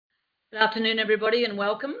Good afternoon, everybody, and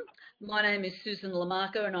welcome. My name is Susan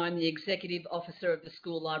Lamarca, and I'm the Executive Officer of the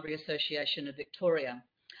School Library Association of Victoria.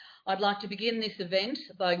 I'd like to begin this event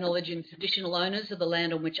by acknowledging traditional owners of the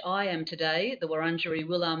land on which I am today, the Wurundjeri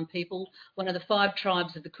Willam people, one of the 5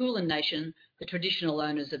 tribes of the Kulin Nation, the traditional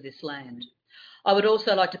owners of this land. I would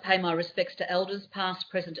also like to pay my respects to elders past,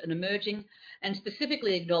 present and emerging, and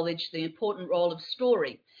specifically acknowledge the important role of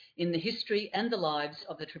story in the history and the lives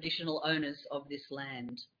of the traditional owners of this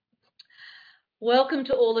land. Welcome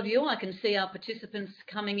to all of you. I can see our participants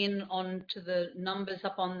coming in onto the numbers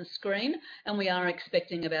up on the screen, and we are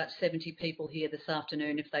expecting about 70 people here this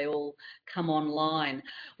afternoon if they all come online.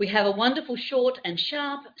 We have a wonderful, short and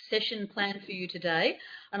sharp session planned for you today,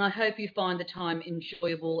 and I hope you find the time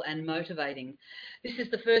enjoyable and motivating. This is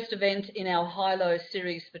the first event in our HILO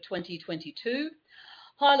series for 2022.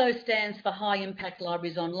 HILO stands for High Impact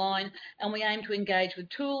Libraries Online, and we aim to engage with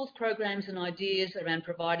tools, programs and ideas around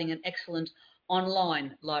providing an excellent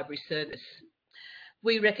online library service.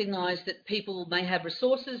 We recognise that people may have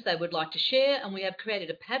resources they would like to share, and we have created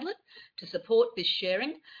a Padlet to support this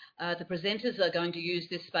sharing. The presenters are going to use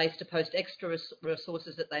this space to post extra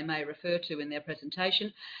resources that they may refer to in their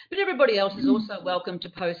presentation, but everybody else is also welcome to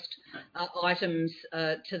post items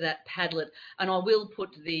to that Padlet, and I will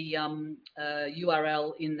put the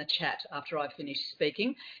URL in the chat after I finish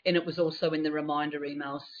speaking, and it was also in the reminder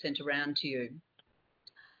emails sent around to you.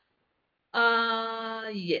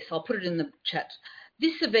 Yes, I'll put it in the chat.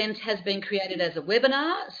 This event has been created as a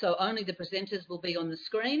webinar, so only the presenters will be on the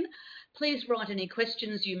screen. Please write any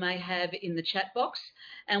questions you may have in the chat box,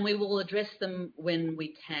 and we will address them when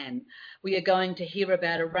we can. We are going to hear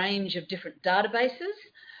about a range of different databases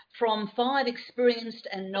from 5 experienced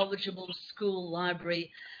and knowledgeable school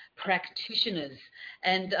library practitioners,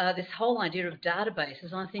 and this whole idea of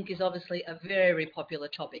databases I think is obviously a very popular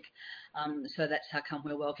topic, so that's how come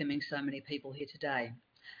we're welcoming so many people here today.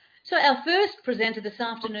 So our first presenter this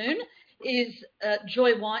afternoon is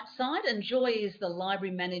Joy Whiteside, and Joy is the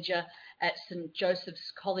Library Manager at St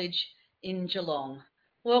Joseph's College in Geelong.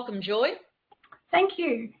 Welcome, Joy. Thank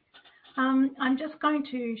you. I'm just going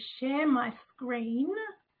to share my screen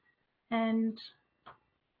and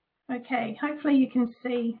okay, hopefully you can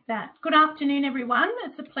see that. Good afternoon, everyone.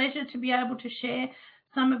 It's a pleasure to be able to share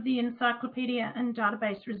some of the encyclopedia and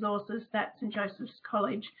database resources that St Joseph's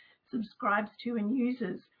College subscribes to and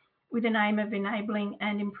uses with an aim of enabling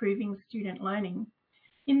and improving student learning.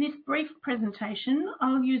 In this brief presentation,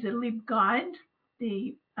 I'll use a LibGuide,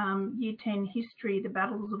 the Year 10 History, the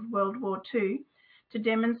Battles of World War II, to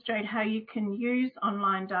demonstrate how you can use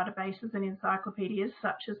online databases and encyclopedias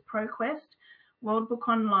such as ProQuest, World Book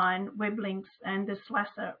Online, web links, and the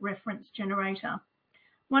Slasser reference generator.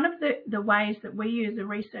 One of the ways that we use a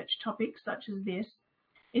research topic such as this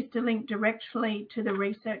is to link directly to the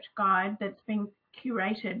research guide that's been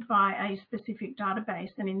curated by a specific database,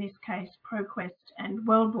 and in this case, ProQuest and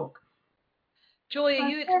WorldBook. Joy, are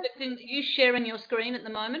you sharing your screen at the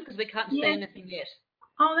moment? Because we can't see anything yet.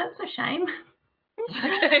 Oh, that's a shame.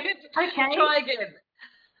 Okay. Try again.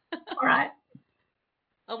 All right.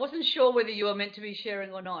 I wasn't sure whether you were meant to be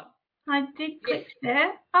sharing or not. I did click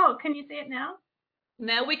there. Oh, can you see it now?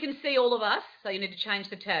 Now we can see all of us, so you need to change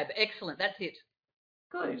the tab. Excellent, that's it.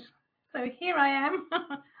 Good. So here I am.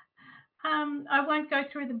 I won't go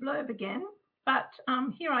through the blurb again, but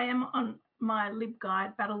here I am on my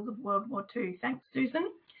LibGuide, Battles of World War II. Thanks, Susan.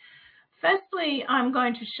 Firstly, I'm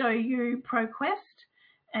going to show you ProQuest,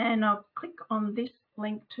 and I'll click on this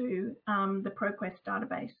link to the ProQuest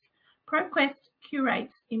database. ProQuest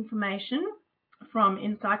curates information from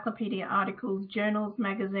encyclopedia articles, journals,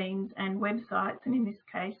 magazines and websites, and in this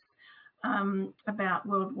case about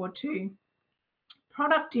World War II.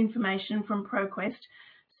 Product information from ProQuest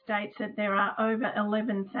states that there are over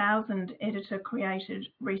 11,000 editor-created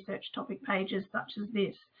research topic pages such as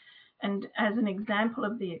this. And as an example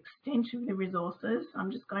of the extent of the resources,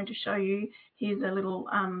 I'm just going to show you, here's a little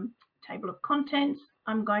table of contents.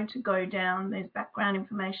 I'm going to go down, there's background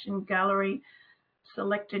information, gallery,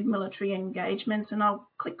 selected military engagements, and I'll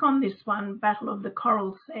click on this one, Battle of the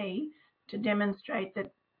Coral Sea, to demonstrate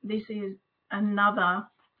that this is another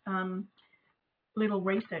little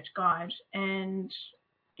research guide, and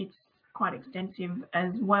it's quite extensive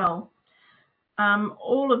as well.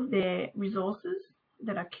 All of their resources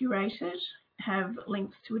that are curated have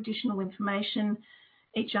links to additional information.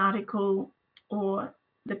 Each article or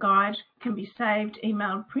the guide can be saved,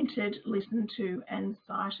 emailed, printed, listened to and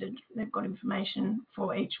cited. They've got information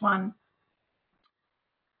for each one.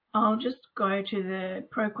 I'll just go to the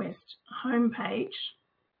ProQuest homepage,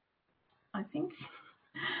 I think,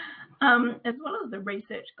 as well as the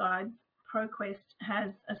research guides ProQuest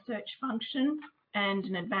has a search function and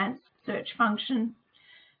an advanced search function,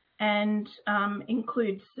 and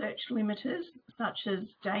includes search limiters such as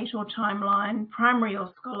date or timeline, primary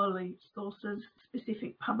or scholarly sources,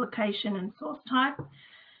 specific publication and source type,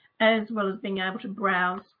 as well as being able to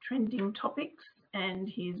browse trending topics. And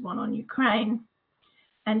here's one on Ukraine,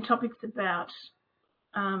 and topics about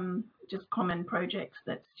just common projects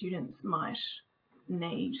that students might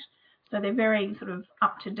need. So they're very sort of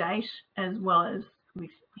up to date as well as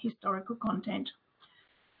with historical content.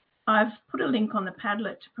 I've put a link on the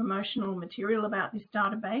Padlet to promotional material about this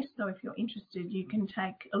database, so if you're interested you can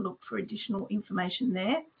take a look for additional information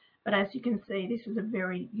there. But as you can see, this is a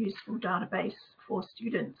very useful database for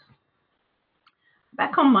students.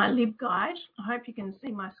 Back on my LibGuide, I hope you can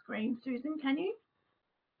see my screen. Susan, can you?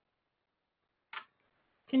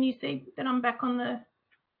 Can you see that I'm back on the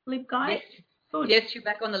LibGuide? Yes. Good. Yes, you're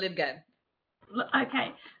back on the LibGuide.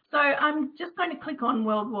 Okay, so I'm just going to click on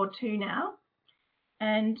World War II now.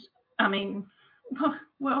 And I mean,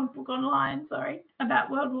 World Book Online, sorry, about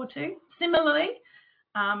World War II. Similarly,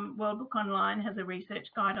 World Book Online has a research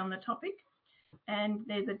guide on the topic, and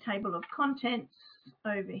there's a table of contents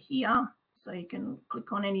over here, so you can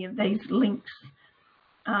click on any of these links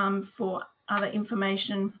for other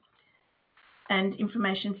information and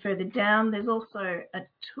information further down. There's also a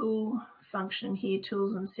tool function here,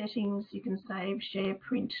 tools and settings. You can save, share,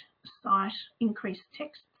 print, cite, increase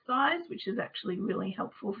text size, which is actually really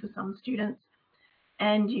helpful for some students.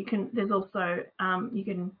 And you can, there's also, you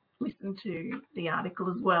can listen to the article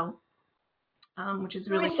as well, which is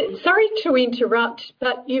really cool. Sorry to interrupt,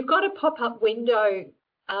 but you've got a pop-up window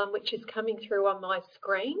which is coming through on my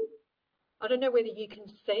screen. I don't know whether you can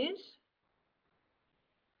see it.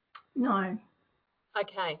 No.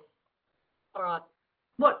 Okay. All right.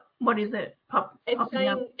 What is it? It's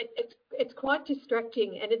saying it's quite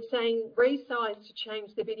distracting, and it's saying resize to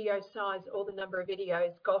change the video size or the number of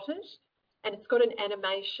videos. Got it? And it's got an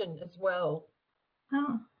animation as well.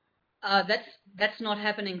 Oh. That's not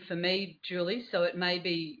happening for me, Julie. So it may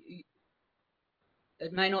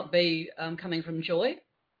not be coming from Joy.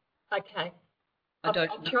 Okay. I've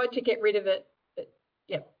tried to get rid of it, but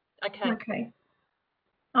yeah. Okay. Okay.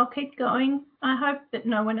 I'll keep going. I hope that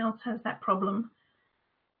no one else has that problem.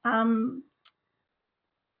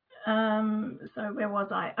 So where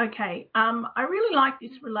was I? Okay. I really like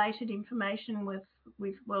this related information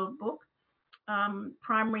with World Book,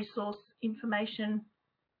 primary source information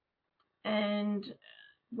and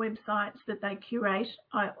websites that they curate.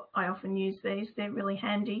 I often use these. They're really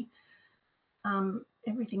handy.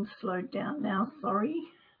 Everything's slowed down now. Sorry.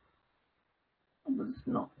 It was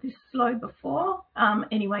not this slow before.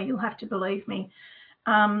 Anyway, you'll have to believe me.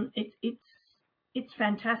 It's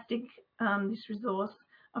fantastic, this resource.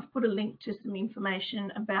 I've put a link to some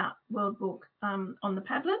information about World Book on the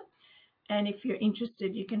Padlet, and if you're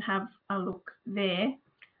interested you can have a look there.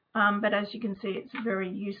 But as you can see, it's a very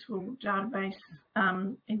useful database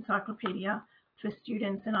encyclopedia for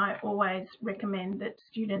students, and I always recommend that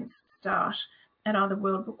students start at either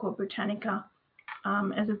World Book or Britannica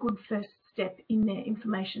as a good first step in their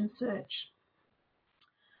information search.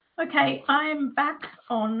 Okay, I am back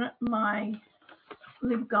on my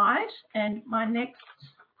LibGuide, and my next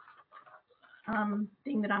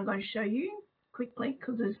thing that I'm going to show you quickly,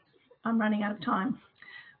 because I'm running out of time.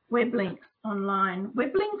 Web links online.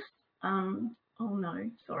 Web links, oh no,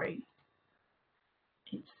 sorry.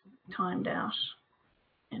 It's timed out,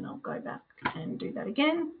 and I'll go back and do that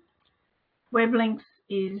again. Web links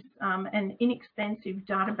is an inexpensive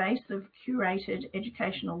database of curated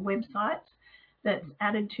educational websites that's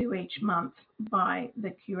added to each month by the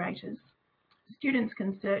curators. Students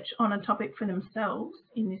can search on a topic for themselves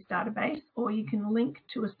in this database, or you can link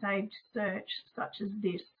to a saved search such as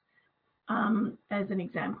this, as an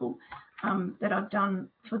example that I've done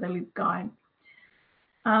for the LibGuide,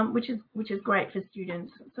 which is great for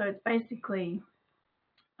students. So it's basically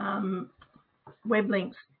web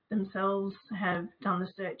links themselves have done the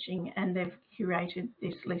searching, and they've curated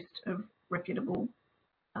this list of reputable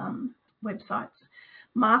websites.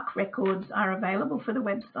 Mark records are available for the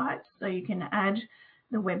websites, so you can add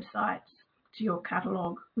the websites to your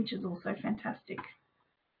catalogue, which is also fantastic.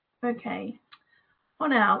 Okay,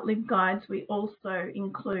 on our LibGuides we also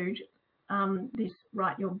include this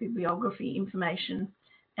Write Your Bibliography information,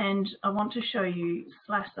 and I want to show you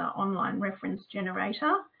Slasser Online Reference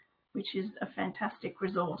Generator, which is a fantastic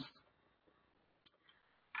resource.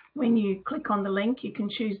 When you click on the link, you can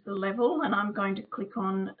choose the level, and I'm going to click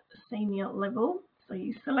on Senior Level. So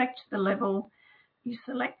you select the level, you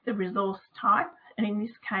select the resource type, and in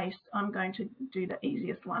this case, I'm going to do the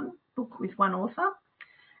easiest one, book with one author.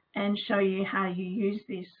 and show you how you use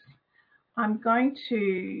this. I'm going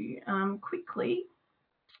to quickly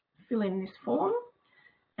fill in this form,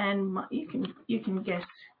 and you can guess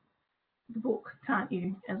the book, can't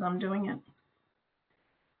you, as I'm doing it?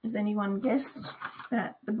 Has anyone guessed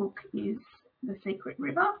that the book is The Secret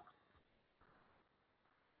River?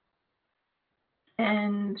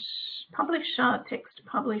 And publisher, text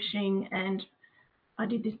publishing, and I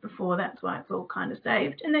did this before, that's why it's all kind of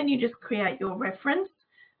saved. And then you just create your reference,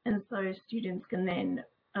 and so students can then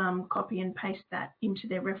copy and paste that into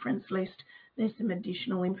their reference list. There's some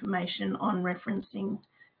additional information on referencing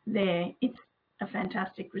there. It's a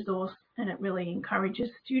fantastic resource, and it really encourages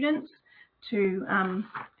students to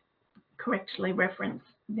correctly reference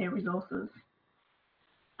their resources.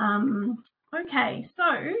 Okay,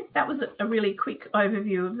 so that was a really quick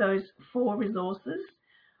overview of those 4 resources.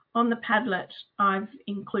 On the Padlet, I've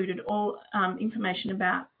included all information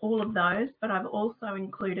about all of those, but I've also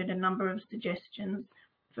included a number of suggestions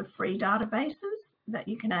for free databases that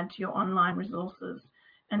you can add to your online resources.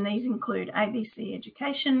 And these include ABC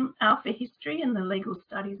Education, Alpha History and the Legal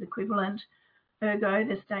Studies equivalent, Ergo,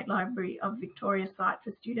 the State Library of Victoria site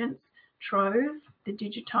for students, Trove, the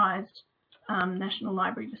digitised National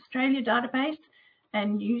Library of Australia database,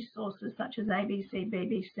 and news sources such as ABC,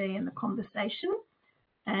 BBC and The Conversation,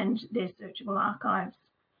 and their searchable archives.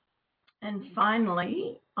 And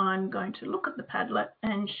finally, I'm going to look at the Padlet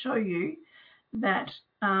and show you that,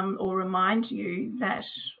 or remind you that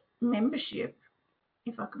membership,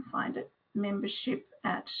 if I can find it, membership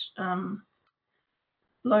at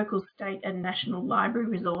local, state and national library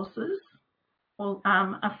resources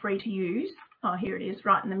are free to use. Oh, here it is,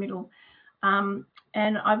 right in the middle.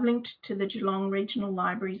 And I've linked to the Geelong Regional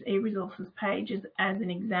Library's e-resources page as an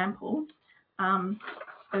example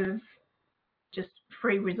of just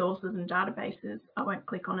free resources and databases. I won't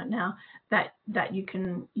click on it now, that you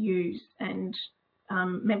can use, and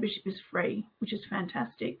membership is free, which is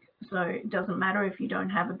fantastic. So it doesn't matter if you don't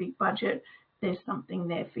have a big budget, there's something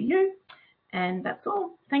there for you. And that's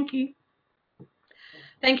all. Thank you.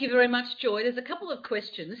 Thank you very much, Joy. There's a couple of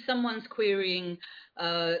questions. Someone's querying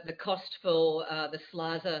the cost for the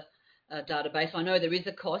SLASA database. I know there is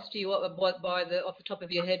a cost. Do you, off the top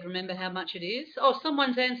of your head, remember how much it is? Oh,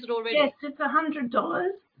 someone's answered already. Yes, it's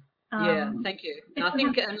 $100. Yeah, thank you. And I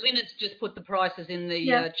think Lynette's just put the prices in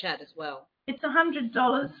the chat as well. It's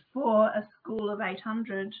 $100 for a school of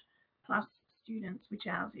 800 plus students, which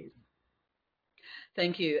ours is.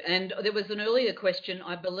 Thank you. And there was an earlier question,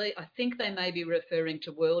 I think they may be referring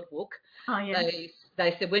to World Book. Oh, yes.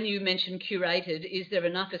 They said, when you mentioned curated, is there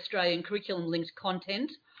enough Australian curriculum linked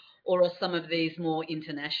content, or are some of these more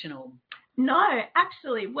international? No,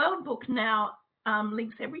 actually, World Book now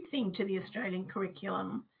links everything to the Australian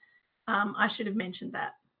curriculum. I should have mentioned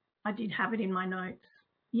that. I did have it in my notes.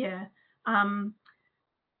 Yeah.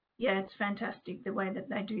 Yeah, it's fantastic the way that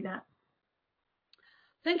they do that.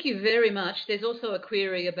 Thank you very much. There's also a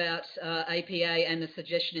query about APA and a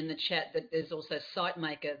suggestion in the chat that there's also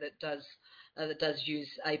SiteMaker that does use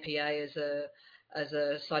APA as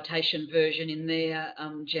a citation version in their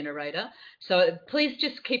generator. So please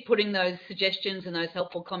just keep putting those suggestions and those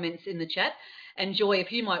helpful comments in the chat. And Joy,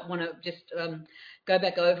 if you might want to just go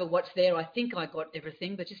back over what's there. I think I got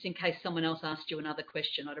everything, but just in case someone else asked you another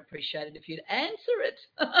question, I'd appreciate it if you'd answer it.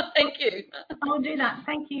 Thank you. I'll do that.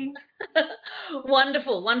 Thank you.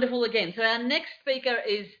 Wonderful, wonderful again. So our next speaker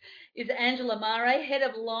is Angela Mare, Head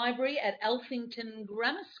of Library at Alphington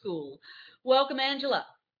Grammar School. Welcome, Angela.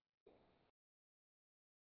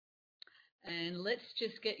 And let's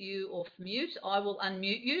just get you off mute. I will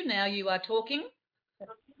unmute you. Now you are talking.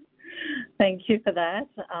 Thank you for that.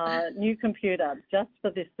 New computer, just for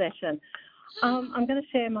this session. I'm going to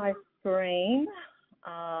share my screen.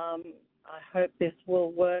 I hope this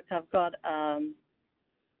will work. I've got,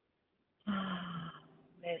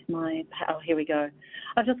 where's my, oh, here we go.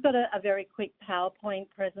 I've just got a very quick PowerPoint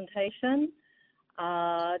presentation.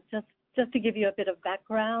 Just to give you a bit of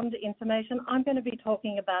background information, I'm going to be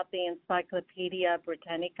talking about the Encyclopedia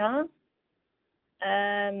Britannica.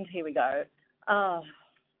 And here we go.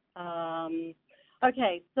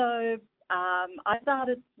 Okay, so I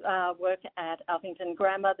started work at Alphington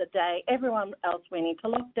Grammar the day everyone else went into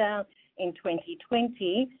lockdown in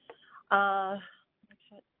 2020.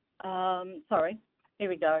 Sorry, here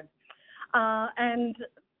we go. And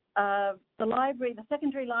the library, the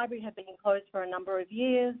secondary library, had been closed for a number of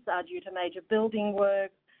years due to major building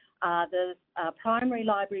work. The primary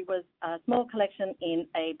library was a small collection in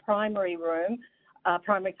a primary room,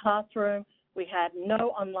 primary classroom. We had no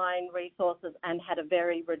online resources and had a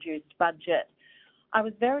very reduced budget. I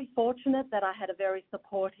was very fortunate that I had a very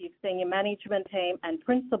supportive senior management team and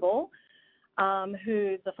principal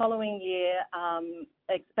who the following year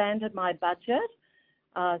expanded my budget.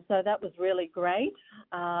 So that was really great.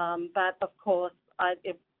 But of course,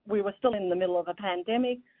 we were still in the middle of a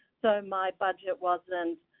pandemic, so my budget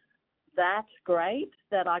wasn't that great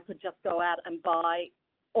that I could just go out and buy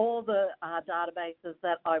all the databases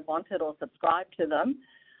that I wanted or subscribe to them.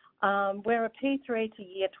 We're a P3 to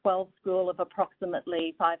Year 12 school of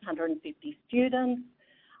approximately 550 students.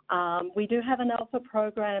 We do have an Alpha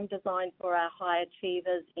program designed for our high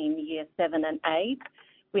achievers in Year 7 and 8.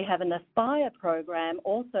 We have an Aspire program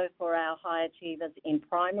also for our high achievers in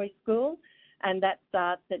primary school, and that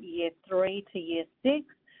starts at Year 3 to Year 6.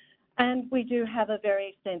 And we do have a very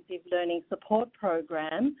extensive learning support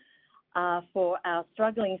program for our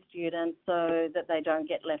struggling students so that they don't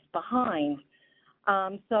get left behind.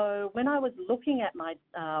 So when I was looking at my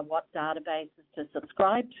what databases to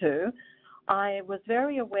subscribe to, I was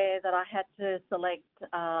very aware that I had to select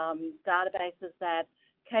databases that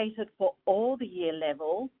catered for all the year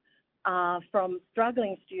levels, from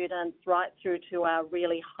struggling students right through to our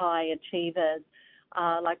really high achievers.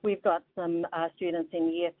 Like we've got some students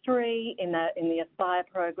in Year 3 in the Aspire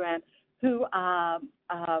program who are,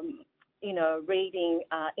 reading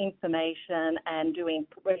information and doing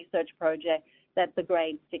research projects that the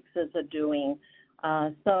grade 6s are doing.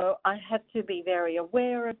 So I had to be very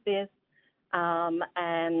aware of this.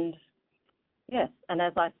 And yes, and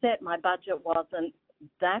as I said, my budget wasn't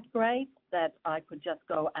that great that I could just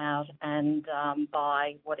go out and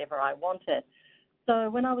buy whatever I wanted. So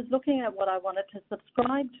when I was looking at what I wanted to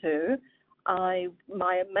subscribe to,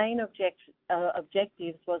 my main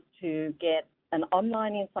objectives was to get an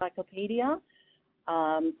online encyclopedia,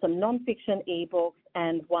 some non-fiction ebooks,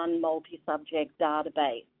 and one multi-subject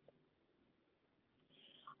database.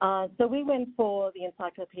 So we went for the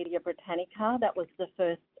Encyclopedia Britannica. That was the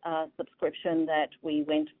first subscription that we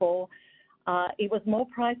went for. It was more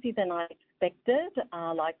pricey than I expected.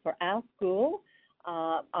 Like for our school,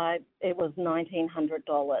 it was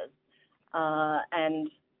 $1,900, and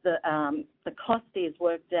the cost is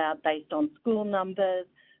worked out based on school numbers,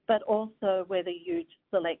 but also whether you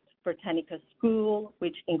select Britannica School,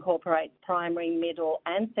 which incorporates primary, middle,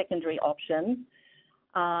 and secondary options.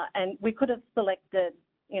 And we could have selected,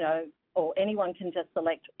 or anyone can just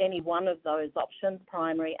select any one of those options,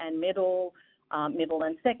 primary and middle, middle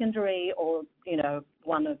and secondary, or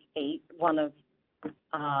one of each,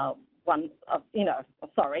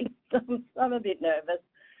 sorry, I'm a bit nervous.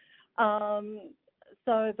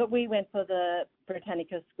 But we went for the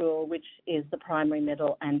Britannica School, which is the primary,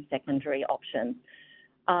 middle, and secondary options.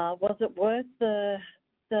 Was it worth the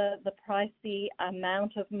pricey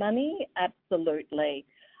amount of money? Absolutely.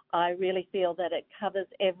 I really feel that it covers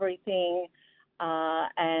everything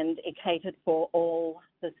and it catered for all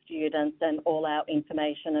the students and all our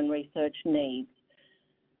information and research needs.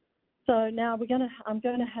 So now I'm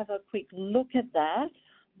going to have a quick look at that.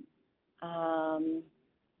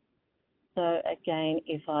 So again,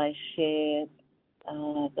 if I share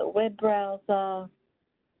the web browser,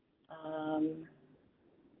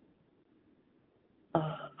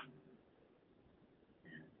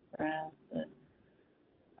 browser.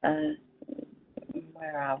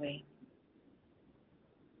 Where are we?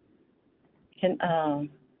 Can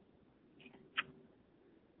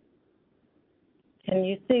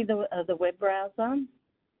you see the web browser?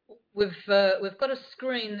 We've got a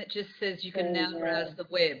screen that just says you can now browse the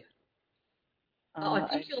web. I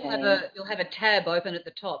think okay. you'll have a tab open at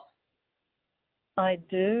the top. I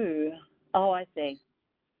do. Oh, I see.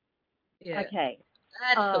 Yeah. Okay.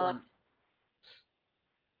 That's the one.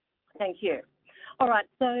 Thank you. All right,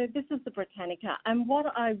 so this is the Britannica, and what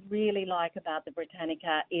I really like about the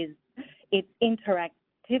Britannica is its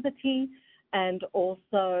interactivity and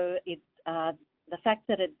also its the fact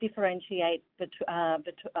that it differentiates the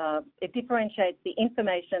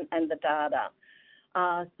information and the data.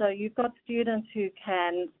 So you've got students who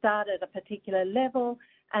can start at a particular level,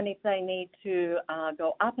 and if they need to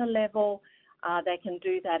go up a level, they can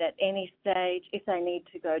do that at any stage. If they need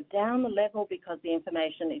to go down a level because the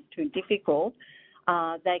information is too difficult,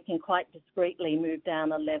 they can quite discreetly move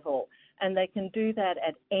down a level. And they can do that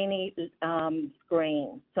at any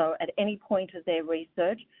screen. So at any point of their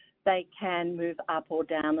research, they can move up or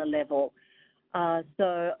down a level.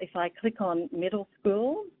 So if I click on middle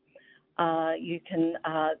school, you can,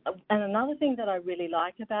 and another thing that I really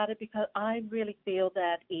like about it, because I really feel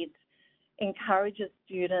that it encourages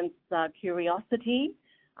students' curiosity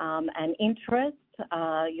and interest.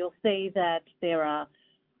 You'll see that there are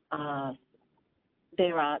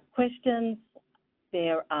questions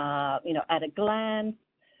there are, at a glance,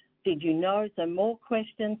 did you know? So more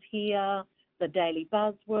questions here, the daily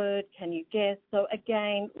buzzword, can you guess? So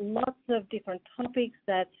again, lots of different topics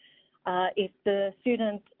that if the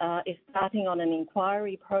student is starting on an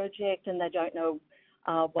inquiry project and they don't know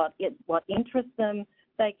what interests them,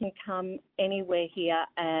 they can come anywhere here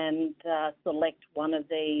and select one of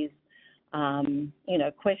these,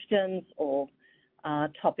 questions or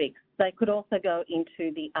topics. They could also go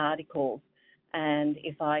into the articles, and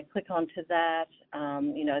if I click onto that,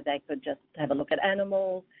 they could just have a look at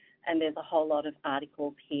animals, and there's a whole lot of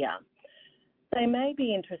articles here. They may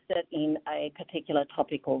be interested in a particular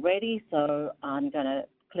topic already, so I'm going to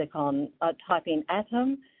click on, type in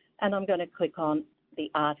atom, and I'm going to click on the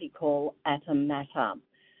article Atom Matter.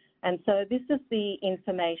 And so this is the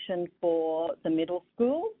information for the middle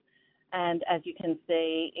school, and as you can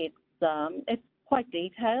see, it's quite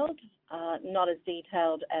detailed, not as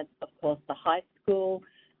detailed as, of course, the high school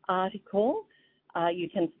article. You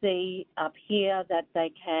can see up here that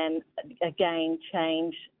they can, again,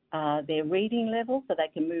 change their reading level, so they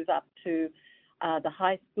can move up to the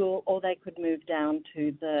high school, or they could move down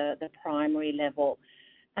to the primary level.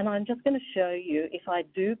 And I'm just going to show you, if I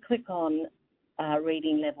do click on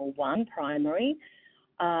reading level 1, primary,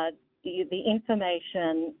 the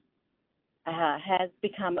information has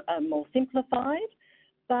become more simplified,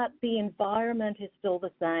 but the environment is still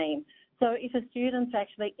the same. So if a student's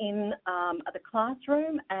actually in the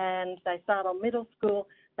classroom and they start on middle school,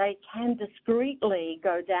 they can discreetly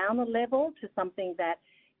go down a level to something that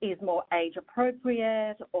is more age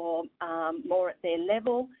appropriate or more at their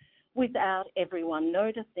level without everyone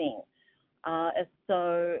noticing.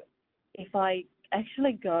 So if I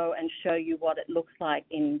actually go and show you what it looks like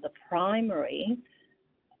in the primary,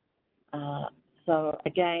 so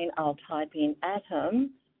again, I'll type in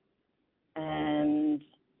atom and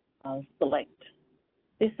I'll select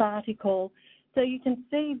this article. So you can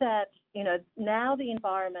see that, now the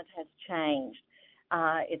environment has changed.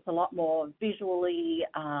 It's a lot more visually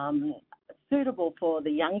suitable for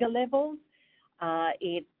the younger levels.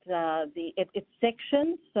 It's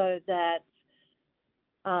sectioned so that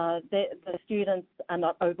the students are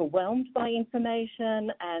not overwhelmed by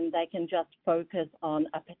information and they can just focus on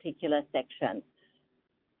a particular section.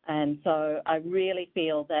 And so I really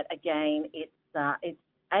feel that, again, it's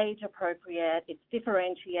age appropriate, it's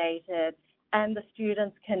differentiated, and the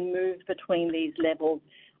students can move between these levels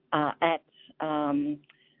at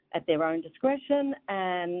their own discretion,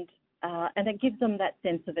 and it gives them that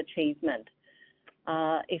sense of achievement.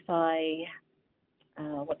 If I'm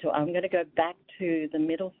going to go back to the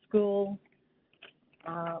middle school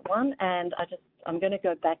one, and I'm going to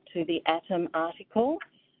go back to the atom article,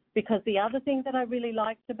 because the other thing that I really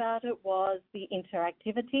liked about it was the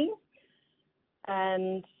interactivity.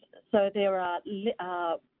 And so there are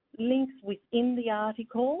links within the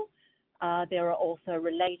article. There are also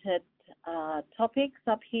related topics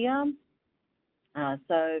up here.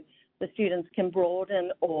 So the students can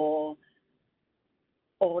broaden or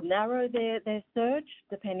narrow their search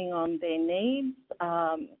depending on their needs.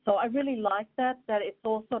 So I really like that it's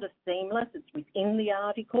all sort of seamless. It's within the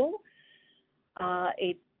article.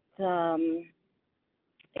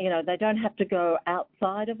 They don't have to go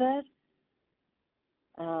outside of it.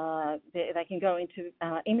 They can go into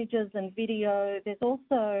images and video. There's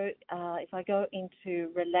also, if I go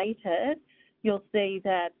into related, you'll see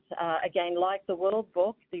that, again, like the World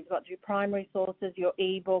Book, you've got your primary sources, your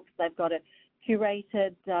e-books, they've got a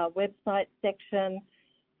curated website section.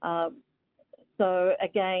 So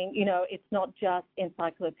again, it's not just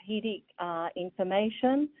encyclopedic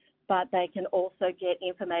information, but they can also get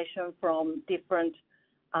information from different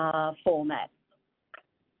formats.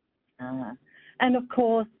 And of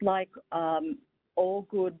course, like all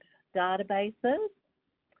good databases,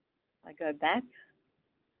 I go back,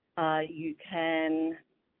 you can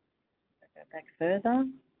go back further.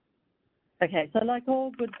 Okay, so like all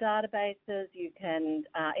good databases, you can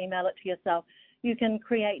email it to yourself. You can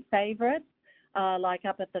create favorites, like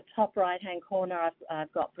up at the top right-hand corner,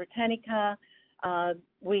 I've got Britannica.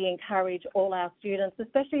 We encourage all our students,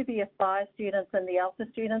 especially the Aspire students and the Alpha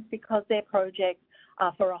students, because their projects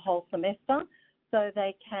are for a whole semester, so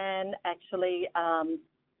they can actually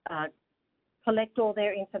collect all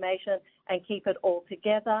their information and keep it all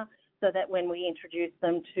together, so that when we introduce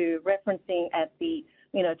them to referencing at the,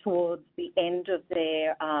 towards the end of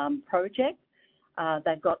their project,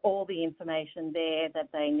 they've got all the information there that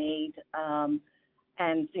they need, and,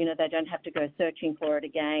 they don't have to go searching for it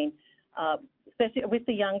again. Especially with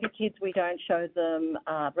the younger kids, we don't show them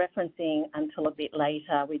referencing until a bit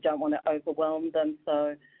later. We don't want to overwhelm them,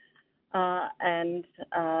 so And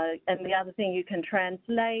the other thing, you can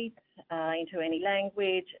translate into any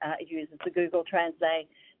language. It uses the Google Translate.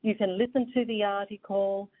 You can listen to the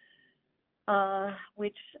article,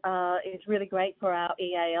 which is really great for our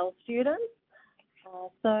EAL students.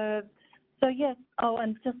 So yes. Oh,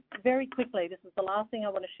 and just very quickly, this is the last thing I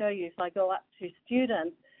want to show you. If I go up to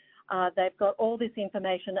students, they've got all this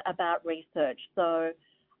information about research. So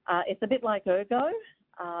it's a bit like Ergo.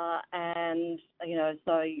 And, you know,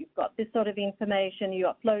 so you've got this sort of information, you've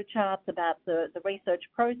got flowcharts about the research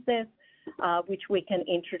process, which we can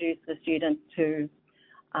introduce the students to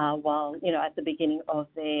while, you know, at the beginning of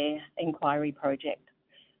their inquiry project.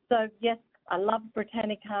 So, yes, I love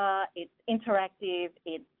Britannica. It's interactive,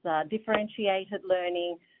 it's differentiated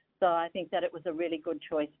learning. So I think that it was a really good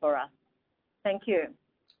choice for us. Thank you.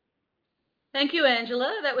 Thank you,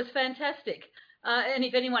 Angela. That was fantastic. And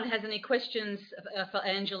if anyone has any questions for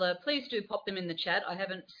Angela, please do pop them in the chat. I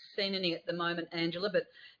haven't seen any at the moment, Angela, but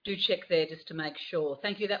do check there just to make sure.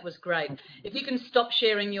 Thank you, that was great. If you can stop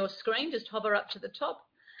sharing your screen, just hover up to the top.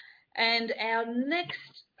 And our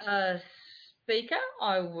next speaker,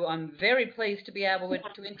 I'm very pleased to be able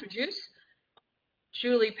to introduce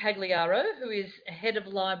Julie Pagliaro, who is Head of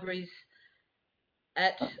Libraries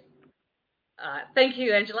at thank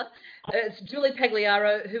you, Angela. It's Julie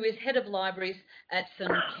Pagliaro, who is Head of Libraries at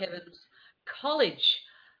St Kevin's College.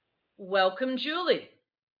 Welcome, Julie.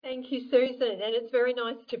 Thank you, Susan, and it's very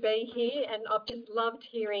nice to be here, and I've just loved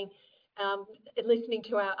hearing and listening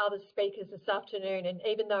to our other speakers this afternoon, and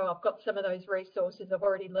even though I've got some of those resources, I've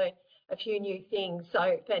already learned a few new things,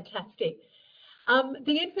 so fantastic.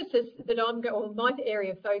 The emphasis that my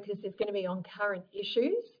area of focus is going to be on current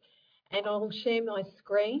issues, and I'll share my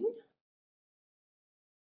screen.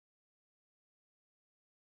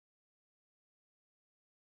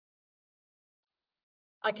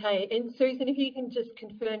 Okay, and Susan, if you can just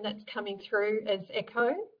confirm that's coming through as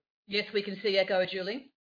echo. Yes, we can see echo,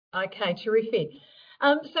 Julie. Okay, terrific.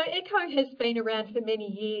 So echo has been around for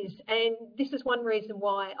many years, and this is one reason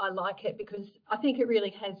why I like it, because I think it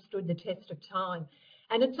really has stood the test of time.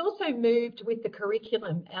 And it's also moved with the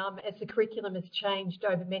curriculum as the curriculum has changed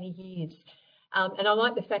over many years. And I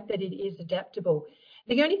like the fact that it is adaptable.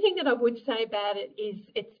 The only thing that I would say about it is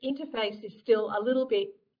its interface is still a little bit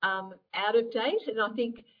out of date, and I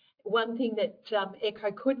think one thing that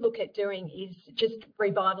Echo could look at doing is just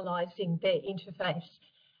revitalising their interface.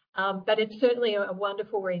 But it's certainly a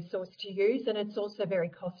wonderful resource to use, and it's also very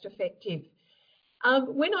cost effective.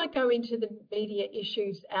 When I go into the media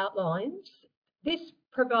issues outlines, this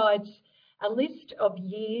provides a list of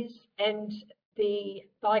years, and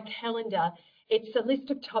by calendar, it's a list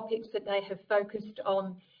of topics that they have focused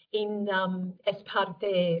on in as part of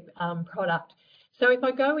their product. So if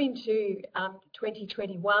I go into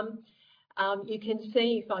 2021, you can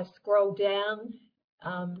see if I scroll down,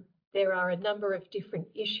 there are a number of different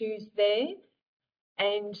issues there.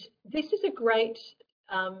 And this is a great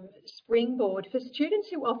springboard for students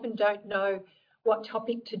who often don't know what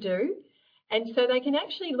topic to do. And so they can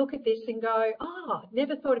actually look at this and go, oh,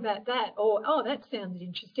 never thought about that, or oh, that sounds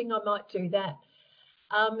interesting, I might do that.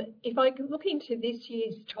 If I look into this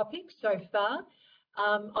year's topics so far,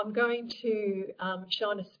 I'm going to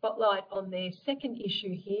shine a spotlight on their second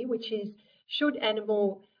issue here, which is, should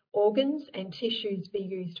animal organs and tissues be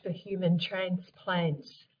used for human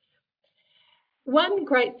transplants? One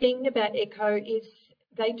great thing about Echo is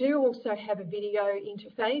they do also have a video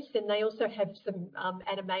interface, and they also have some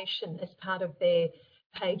animation as part of their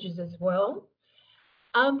pages as well.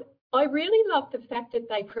 I really love the fact that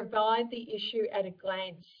they provide the issue at a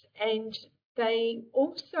glance, and they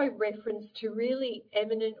also reference to really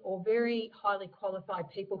eminent or very highly qualified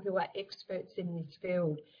people who are experts in this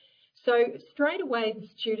field. So straight away, the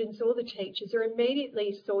students or the teachers are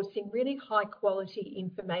immediately sourcing really high quality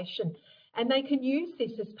information, and they can use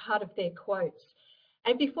this as part of their quotes.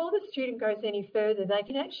 And before the student goes any further, they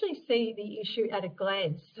can actually see the issue at a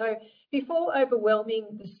glance. So before overwhelming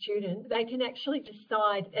the student, they can actually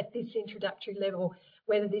decide at this introductory level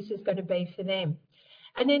whether this is going to be for them.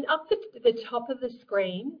 And then up at the top of the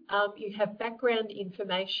screen, you have background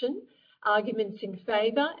information, arguments in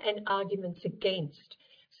favour and arguments against.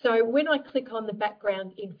 So when I click on the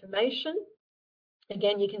background information,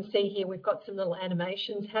 again, you can see here we've got some little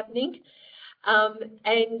animations happening.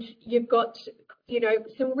 And you've got, you know,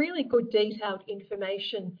 some really good detailed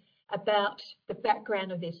information about the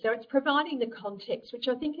background of this. So it's providing the context, which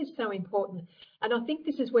I think is so important. And I think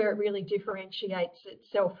this is where it really differentiates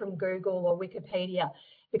itself from Google or Wikipedia,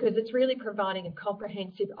 because it's really providing a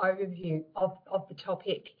comprehensive overview of the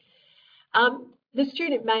topic. The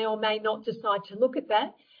student may or may not decide to look at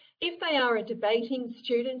that. If they are a debating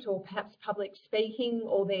student or perhaps public speaking,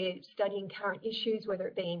 or they're studying current issues, whether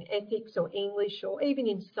it be in ethics or English or even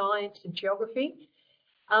in science and geography,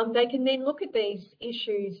 they can then look at these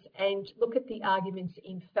issues and look at the arguments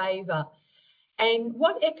in favour. And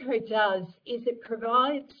what ECHO does is it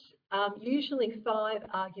provides usually 5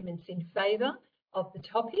 arguments in favour of the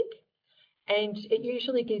topic, and it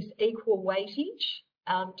usually gives equal weightage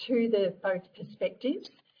to the both perspectives.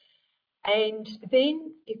 And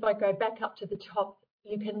then if I go back up to the top,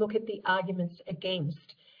 you can look at the arguments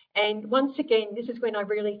against. And once again, this is when I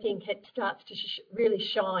really think it starts to really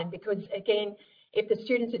shine, because again, if the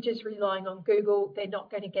students are just relying on Google, they're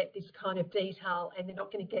not going to get this kind of detail, and they're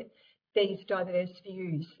not going to get these diverse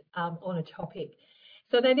views on a topic.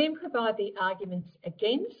 So they then provide the arguments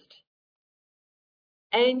against.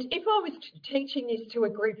 And if I was teaching this to a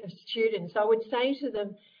group of students, I would say to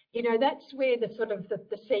them, you know, that's where the sort of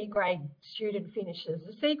the C grade student finishes.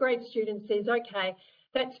 The C grade student says, okay,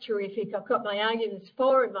 that's terrific. I've got my arguments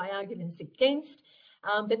for and my arguments against.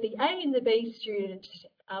 But the A and the B student,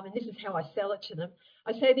 and this is how I sell it to them,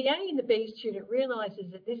 I say the A and the B student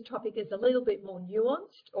realises that this topic is a little bit more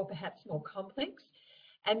nuanced or perhaps more complex,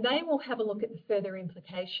 and they will have a look at the further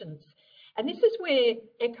implications. And this is where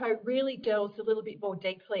ECHO really delves a little bit more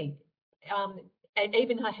deeply, and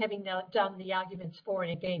even having done the arguments for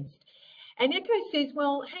and against. And ECHO says,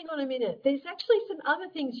 well, hang on a minute, there's actually some other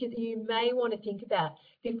things that you may want to think about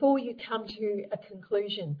before you come to a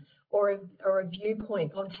conclusion or a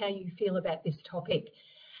viewpoint on how you feel about this topic.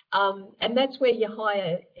 And that's where your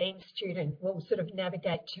higher end student will sort of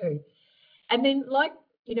navigate to. And then, like,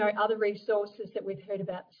 you know, other resources that we've heard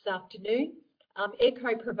about this afternoon,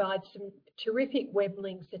 ECHO provides some terrific web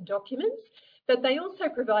links and documents, but they also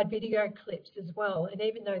provide video clips as well. And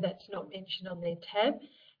even though that's not mentioned on their tab,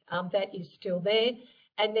 that is still there.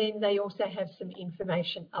 And then they also have some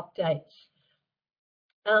information updates.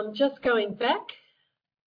 Just going back.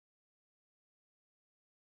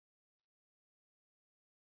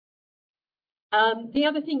 The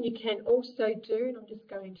other thing you can also do, and I'm just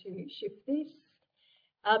going to shift this,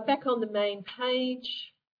 back on the main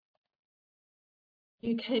page,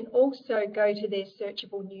 you can also go to their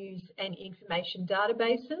searchable news and information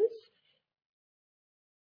databases.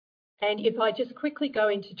 And if I just quickly go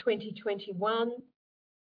into 2021,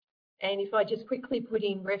 and if I just quickly put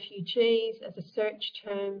in refugees as a search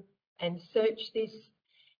term and search this,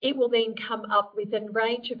 it will then come up with a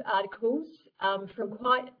range of articles from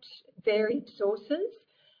quite varied sources,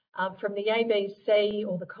 from the ABC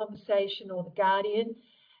or the Conversation or the Guardian.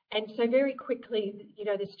 And so very quickly, you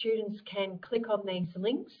know, the students can click on these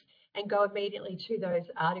links and go immediately to those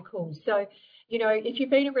articles. So, you know, if you've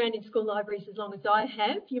been around in school libraries as long as I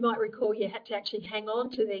have, you might recall you had to actually hang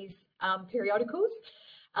on to these periodicals,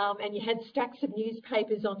 and you had stacks of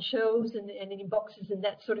newspapers on shelves and in boxes and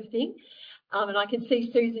that sort of thing. And I can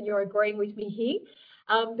see, Susan, you're agreeing with me here.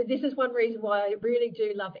 But this is one reason why I really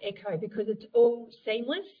do love ECHO, because it's all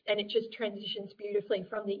seamless and it just transitions beautifully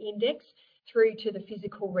from the index through to the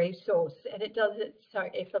physical resource, and it does it so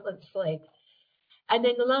effortlessly. And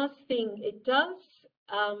then the last thing it does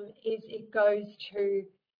is it goes to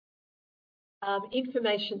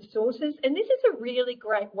information sources, and this is a really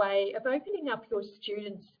great way of opening up your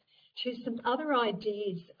students to some other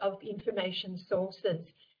ideas of information sources.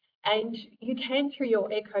 And you can, through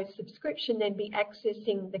your ECHO subscription, then be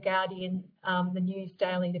accessing the Guardian, the News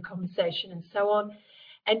Daily, the Conversation, and so on.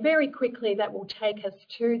 And very quickly, that will take us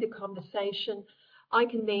to the Conversation. I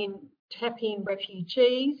can then tap in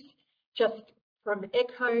refugees just from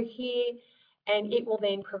ECHO here, and it will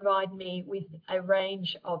then provide me with a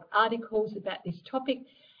range of articles about this topic.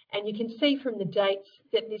 And you can see from the dates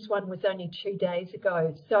that this one was only 2 days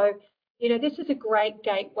ago. So, you know, this is a great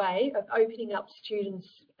gateway of opening up students'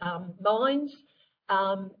 minds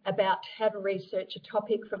about how to research a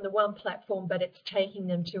topic from the one platform, but it's taking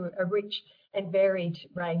them to a rich and varied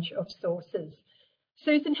range of sources.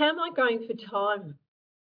 Susan, how am I going for time?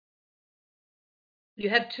 You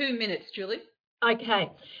have 2 minutes, Julie.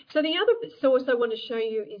 Okay, so the other source I want to show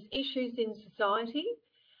you is Issues in Society.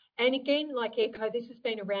 And again, like ECHO, this has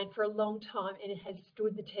been around for a long time and it has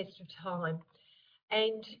stood the test of time.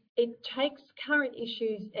 And it takes current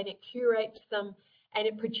issues and it curates them, and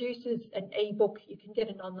it produces an ebook. You can get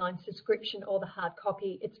an online subscription or the hard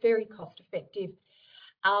copy. It's very cost effective.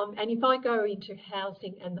 And if I go into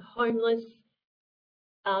housing and the homeless,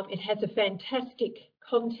 it has a fantastic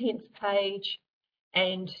contents page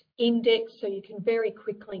and index, so you can very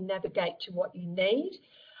quickly navigate to what you need.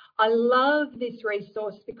 I love this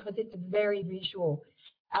resource because it's very visual.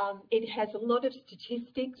 It has a lot of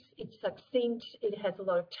statistics, it's succinct, it has a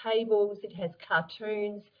lot of tables, it has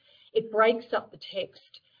cartoons, It breaks up the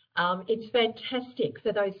text. It's fantastic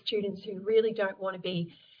for those students who really don't want to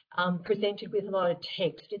be presented with a lot of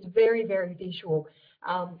text. It's very, very visual.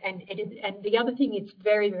 And the other thing, it's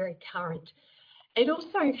very, very current. It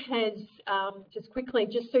also has, just quickly,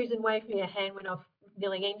 just Susan waved me a hand when I was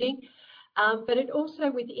nearly ending, but it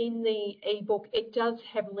also within the ebook, it does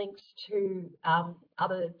have links to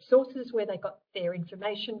other sources where they got their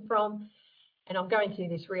information from. And I'm going through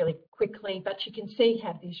this really quickly, but you can see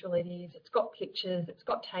how visual it is. It's got pictures, it's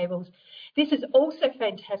got tables. This is also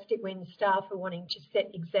fantastic when staff are wanting to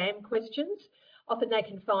set exam questions. Often they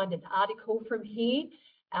can find an article from here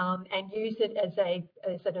and use it as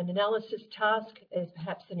an analysis task, as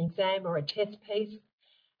perhaps an exam or a test piece.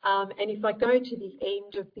 And if I go to the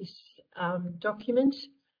end of this document,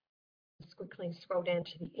 just quickly scroll down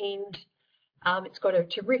to the end, it's got a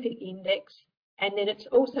terrific index. And then it's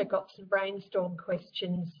also got some brainstorm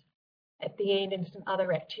questions at the end and some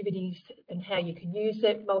other activities and how you can use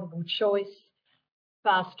it, multiple choice,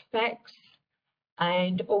 fast facts,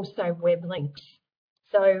 and also web links.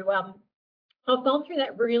 So I've gone through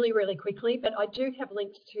that really, really quickly, but I do have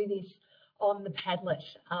links to this on the Padlet.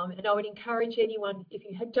 And I would encourage anyone, if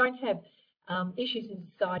you don't have Issues in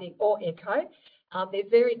Society or ECHO, they're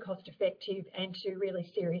very cost effective, and to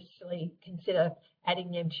really seriously consider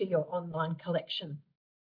adding them to your online collection.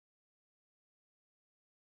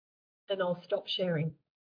 And I'll stop sharing.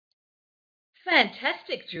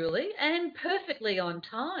 Fantastic, Julie, and perfectly on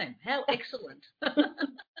time. How excellent.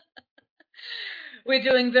 We're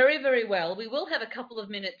doing very, very well. We will have a couple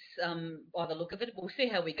of minutes by the look of it. We'll see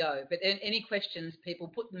how we go. But any questions, people,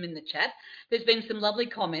 put them in the chat. There's been some lovely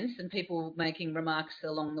comments and people making remarks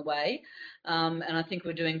along the way. And I think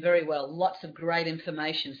we're doing very well. Lots of great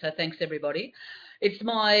information. So thanks, everybody. It's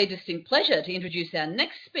my distinct pleasure to introduce our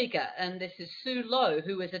next speaker. And this is Sue Lowe,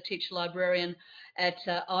 who is a teacher librarian at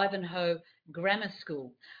Ivanhoe Grammar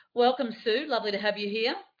School. Welcome, Sue. Lovely to have you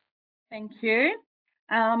here. Thank you.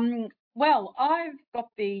 Well, I've got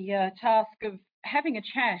the task of having a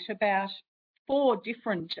chat about 4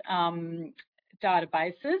 different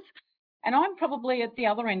databases, and I'm probably at the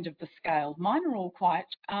other end of the scale. Mine are all quite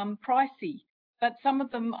pricey, but some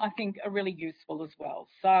of them I think are really useful as well.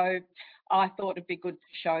 So I thought it'd be good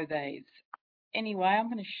to show these. Anyway,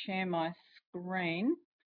 I'm going to share my screen.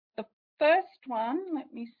 The first one,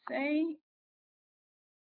 let me see.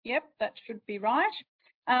 Yep, that should be right.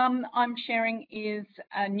 I'm sharing is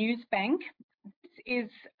a news bank. This is,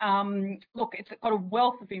 look, it's got a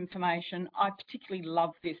wealth of information. I particularly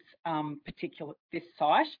love this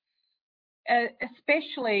site,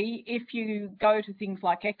 especially if you go to things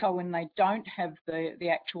like Echo and they don't have the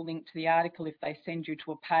actual link to the article, if they send you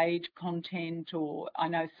to a paid content, or I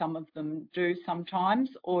know some of them do sometimes,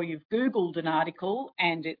 or you've Googled an article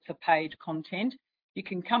and it's a paid content. You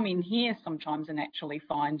can come in here sometimes and actually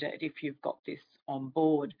find it if you've got this on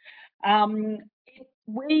board.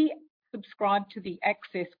 We subscribe to the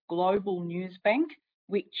Access Global News Bank,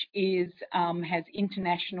 which is has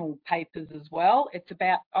international papers as well. It's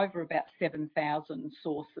over about 7,000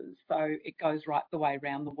 sources, so it goes right the way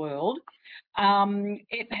around the world.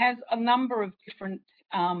 It has a number of different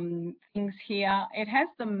things here. It has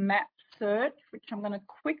the map search, which I'm going to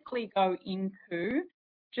quickly go into,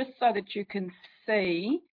 just so that you can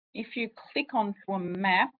see. If you click onto a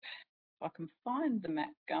map, if I can find the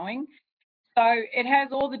map going. So it has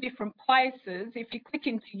all the different places. If you click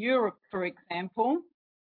into Europe, for example,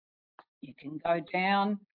 you can go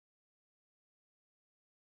down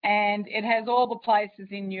and it has all the places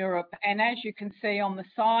in Europe. And as you can see on the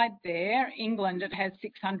side there, England, it has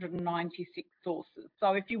 696 sources.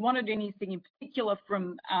 So if you wanted anything in particular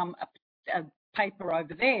from a paper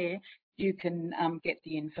over there, you can get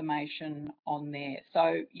the information on there.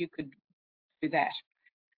 So you could do that.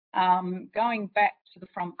 Going back to the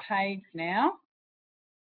front page now,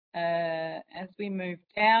 as we move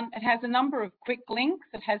down, it has a number of quick links.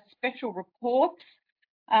 It has special reports,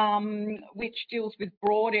 which deals with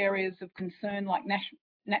broad areas of concern like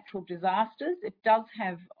natural disasters. It does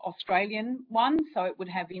have Australian ones, so it would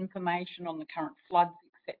have information on the current floods,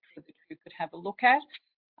 etc., that you could have a look at.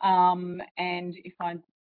 And if I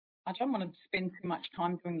don't want to spend too much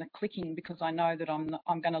time doing the clicking because I know that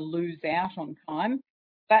I'm going to lose out on time.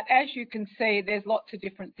 But as you can see, there's lots of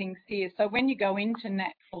different things here. So when you go into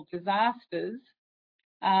natural disasters,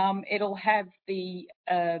 it'll have the,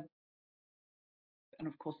 and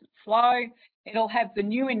of course it's slow, it'll have the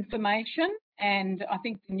new information. And I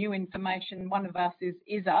think the new information, one of us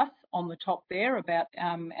is us on the top there about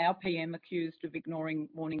our PM accused of ignoring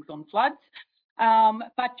warnings on floods.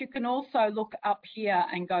 But you can also look up here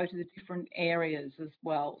and go to the different areas as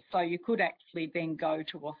well. So you could actually then go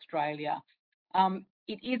to Australia.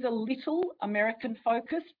 It is a little American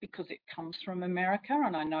focused because it comes from America,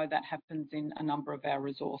 and I know that happens in a number of our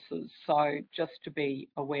resources. So just to be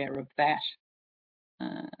aware of that.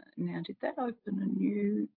 Now, did that open a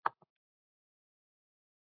new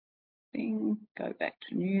thing? Go back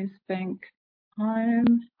to Newsbank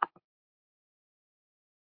Home.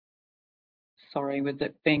 Sorry, with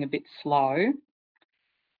it being a bit slow.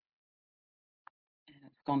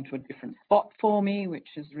 It's gone to a different spot for me,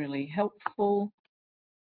 which is really helpful.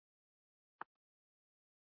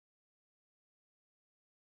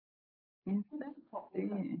 Is that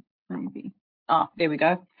there? Maybe. Ah, there we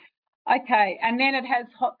go. Okay, and then it has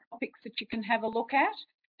hot topics that you can have a look at.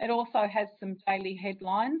 It also has some daily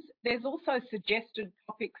headlines. There's also suggested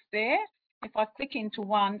topics there. If I click into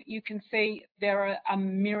one, you can see there are a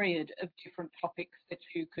myriad of different topics that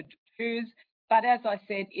you could choose. But as I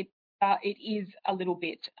said, it is a little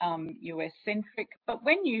bit US centric. But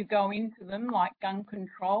when you go into them, like gun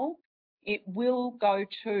control, it will go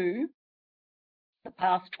to the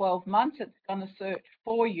past 12 months. It's going to search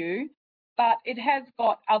for you, but it has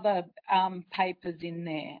got other papers in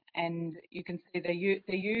there, and you can see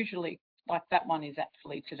they're usually, like that one is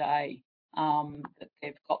actually today that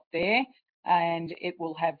they've got there, and it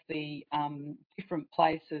will have the different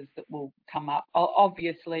places that will come up.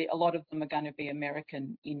 Obviously, a lot of them are going to be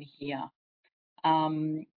American in here.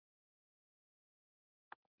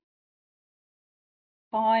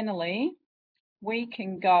 Finally, we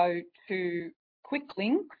can go to quick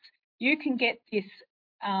links. You can get this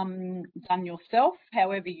done yourself,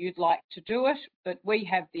 however you'd like to do it, but we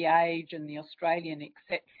have the Age and the Australian,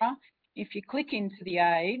 etc. If you click into the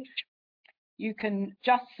Age, you can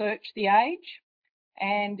just search the Age,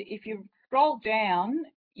 and if you scroll down,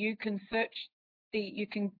 you can search you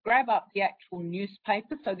can grab up the actual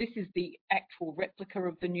newspaper. So this is the actual replica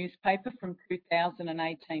of the newspaper from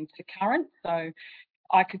 2018 to current. So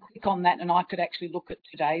I could click on that and I could actually look at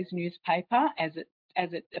today's newspaper as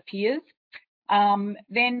it appears.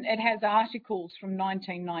 Then it has articles from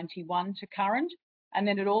 1991 to current, and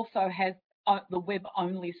then it also has the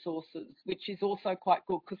web-only sources, which is also quite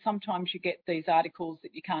good because sometimes you get these articles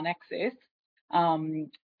that you can't access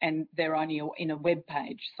and they're only in a web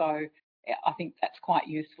page. So I think that's quite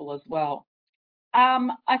useful as well.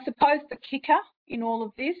 I suppose the kicker in all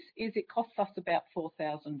of this is it costs us about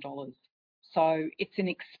 $4,000. So it's an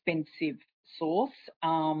expensive source,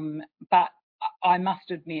 but I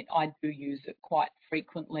must admit I do use it quite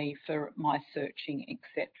frequently for my searching,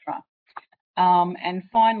 etc. And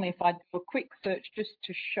finally, if I do a quick search just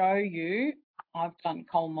to show you, I've done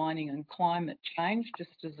coal mining and climate change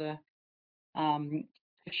just as a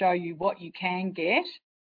to show you what you can get.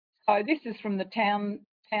 So this is from the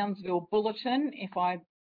Townsville Bulletin. If I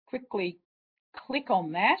quickly click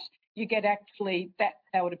on that, you get actually, that's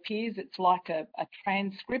how it appears. It's like a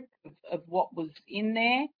transcript of what was in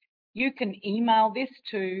there. You can email this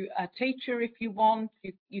to a teacher if you want.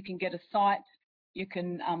 You can get a site, you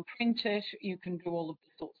can print it, you can do all of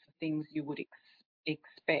the sorts of things you would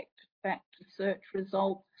expect. Back to search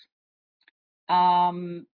results.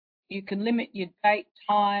 You can limit your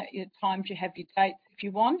times you have your dates if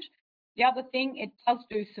you want. The other thing, it does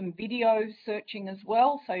do some video searching as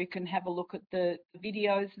well, so you can have a look at the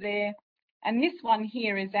videos there. And this one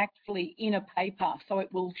here is actually in a paper, so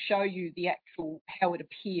it will show you the actual, how it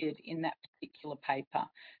appeared in that particular paper.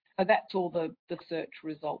 So that's all the search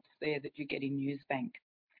results there that you get in Newsbank.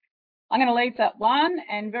 I'm going to leave that one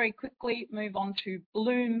and very quickly move on to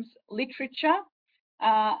Bloom's Literature.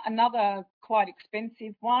 Another quite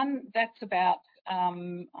expensive one. That's about,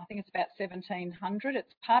 I think it's about $1,700.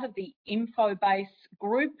 It's part of the Infobase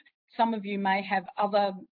group. Some of you may have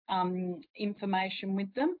other information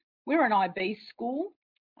with them. We're an IB school,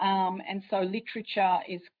 and so literature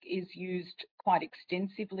is used quite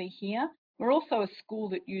extensively here. We're also a school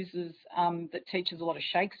that that teaches a lot of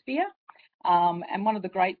Shakespeare. And one of the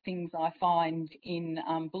great things I find in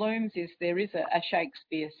Bloom's is there is a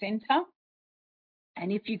Shakespeare Centre.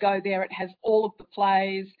 And if you go there, it has all of the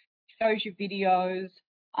plays, shows you videos,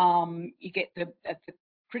 you get the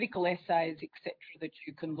critical essays, etc., that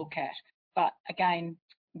you can look at. But again,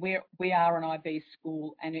 we are an IB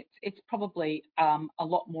school, and it's probably a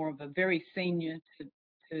lot more of a very senior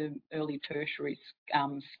to early tertiary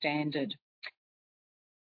standard.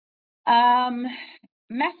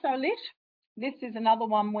 Masolit, this is another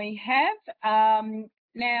one we have.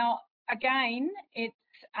 Now, again, it's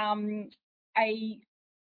a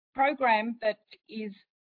program that is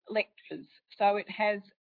lectures. So it has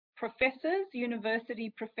professors,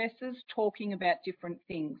 university professors, talking about different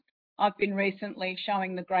things. I've been recently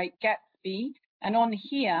showing The Great Gatsby, and on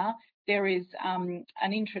here there is an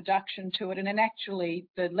introduction to it, and then actually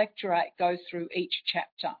the lecturer goes through each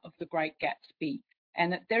chapter of The Great Gatsby,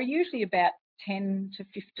 and they're usually about 10 to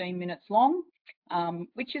 15 minutes long,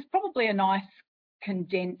 which is probably a nice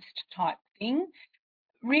condensed type thing,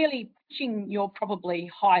 really pushing your probably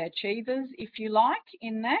high achievers, if you like,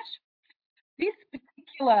 in that. This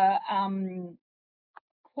particular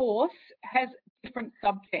course has different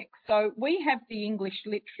subjects. So we have the English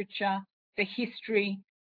literature, the history,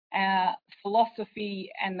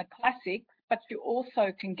 philosophy and the classics, but you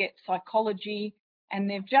also can get psychology, and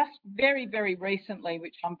they've just very, very recently,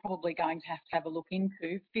 which I'm probably going to have a look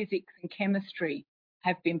into, physics and chemistry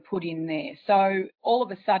have been put in there. So all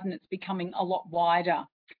of a sudden it's becoming a lot wider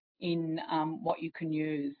in what you can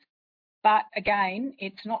use. But again,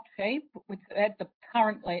 it's not cheap.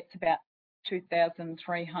 Currently it's about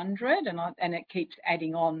 2,300, and it keeps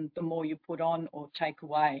adding on the more you put on or take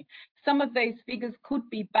away. Some of these figures could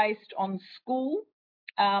be based on school,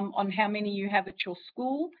 on how many you have at your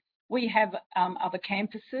school. We have other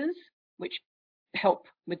campuses which help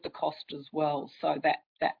with the cost as well, so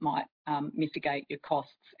that might mitigate your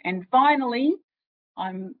costs. And finally,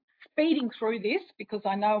 I'm speeding through this because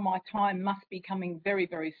I know my time must be coming very,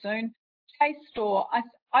 very soon. JSTOR,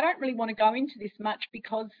 I don't really want to go into this much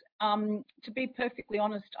because, to be perfectly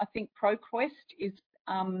honest, I think ProQuest is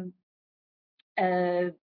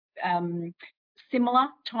a similar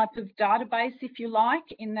type of database, if you like,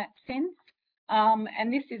 in that sense.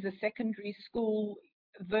 And this is a secondary school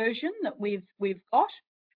version that we've got.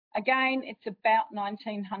 Again, it's about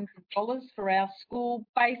 $1,900 for our school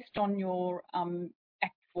based on your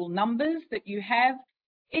actual numbers that you have.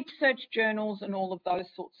 It's search journals and all of those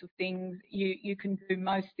sorts of things. You can do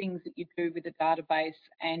most things that you do with a database,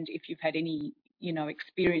 and if you've had any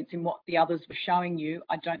experience in what the others were showing you,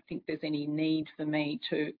 I don't think there's any need for me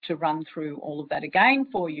to run through all of that again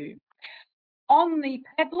for you. On the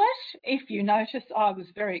Padlet, if you notice, I was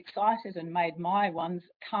very excited and made my ones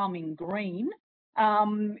calming green.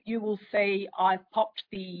 You will see I've popped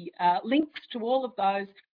the links to all of those,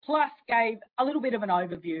 plus gave a little bit of an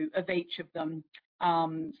overview of each of them,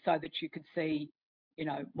 so that you could see,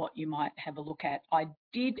 what you might have a look at. I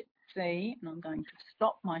did see, and I'm going to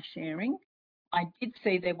stop my sharing, I did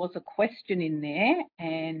see there was a question in there,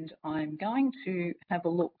 and I'm going to have a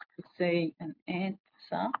look to see an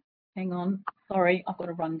answer. Hang on, sorry, I've got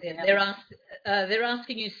to run down. They're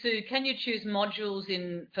asking you, Sue, can you choose modules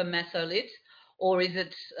for Masolit, or is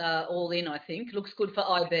it all in, I think? Looks good for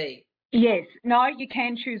IB. Yes, no, you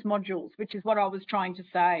can choose modules, which is what I was trying to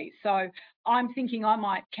say. So I'm thinking I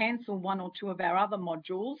might cancel one or two of our other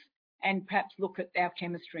modules and perhaps look at our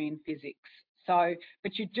chemistry and physics. So,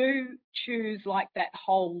 but you do choose like that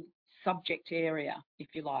whole subject area, if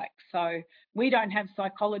you like. So we don't have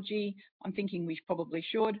psychology. I'm thinking we probably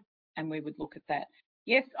should, and we would look at that.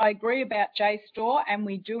 Yes, I agree about JSTOR, and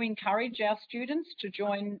we do encourage our students to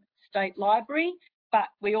join State Library, but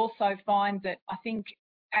we also find that I think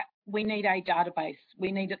we need a database.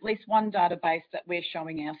 We need at least one database that we're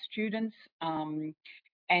showing our students.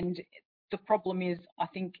 And the problem is, I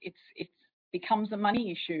think it becomes a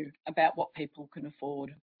money issue about what people can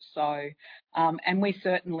afford. So, and we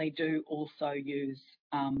certainly do also use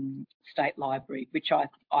State Library, which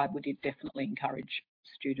I would definitely encourage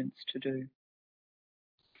students to do.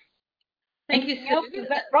 Thank you, Sue. Is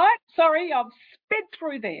that right? Sorry, I've sped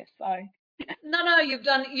through there. So. No,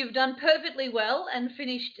 you've done perfectly well and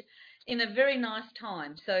finished in a very nice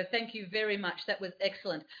time. So thank you very much. That was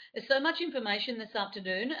excellent. There's so much information this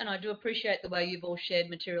afternoon, and I do appreciate the way you've all shared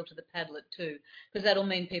material to the Padlet too, because that'll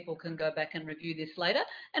mean people can go back and review this later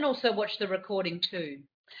and also watch the recording too.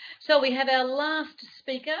 So we have our last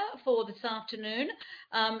speaker for this afternoon.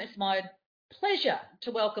 It's my pleasure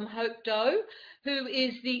to welcome Hope Doe, who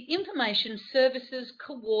is the Information Services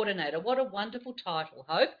Coordinator. What a wonderful title,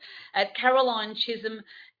 Hope, at Caroline Chisholm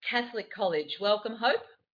Catholic College. Welcome, Hope.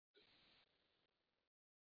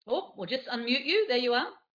 Oh, we'll just unmute you. There you are.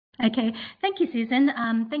 Okay, thank you, Susan.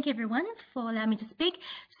 Thank you, everyone, for allowing me to speak.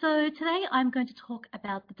 So today I'm going to talk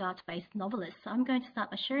about the database novelist. So I'm going to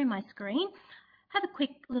start by sharing my screen, have a quick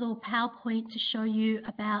little PowerPoint to show you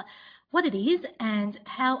about what it is and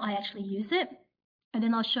how I actually use it. And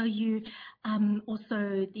then I'll show you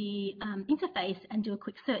also the interface and do a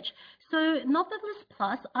quick search. So Novelist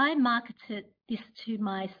Plus, I marketed this to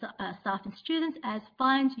my staff and students as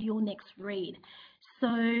Find Your Next Read. So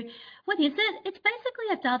what is it? It's basically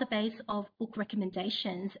a database of book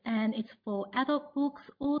recommendations, and it's for adult books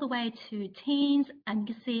all the way to teens, and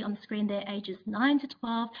you can see on the screen there ages 9 to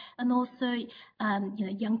 12, and also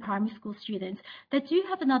young primary school students. They do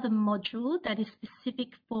have another module that is specific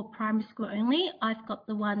for primary school only. I've got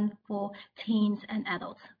the one for teens and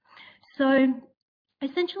adults. So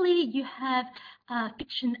essentially, you have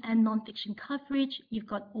fiction and non-fiction coverage, you've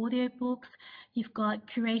got audiobooks, you've got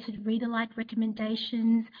curated reader-like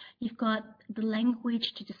recommendations, you've got the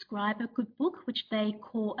language to describe a good book, which they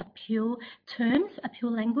call appeal terms,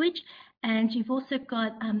 appeal language, and you've also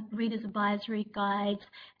got readers' advisory guides,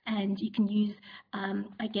 and you can use,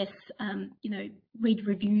 read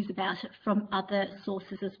reviews about it from other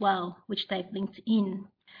sources as well, which they've linked in.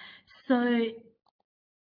 So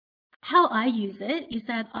how I use it is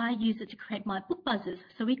that I use it to create my book buzzers.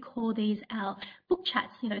 So we call these our book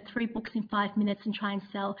chats, 3 books in 5 minutes, and try and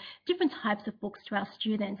sell different types of books to our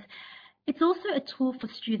students. It's also a tool for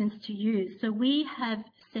students to use. So we have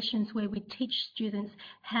sessions where we teach students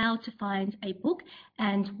how to find a book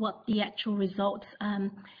and what the actual results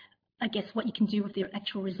what you can do with their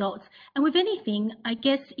actual results. And with anything, I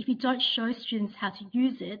guess if you don't show students how to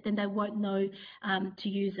use it, then they won't know to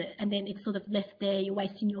use it. And then it's sort of left there, you're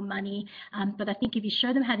wasting your money. But I think if you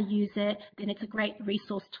show them how to use it, then it's a great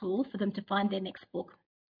resource tool for them to find their next book.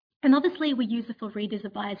 And obviously we use it for readers'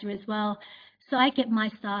 advisory as well. So I get my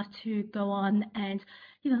staff to go on and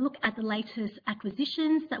look at the latest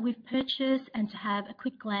acquisitions that we've purchased and to have a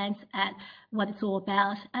quick glance at what it's all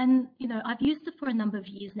about. And I've used it for a number of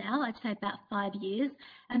years now, I'd say about 5 years.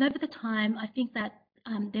 And over the time, I think that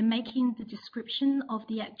they're making the description of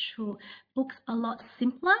the actual books a lot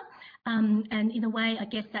simpler. And in a way, I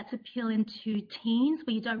guess that's appealing to teens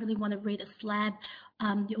where you don't really want to read a slab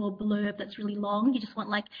or blurb that's really long. You just want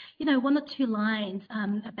 1 or 2 lines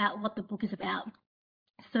about what the book is about.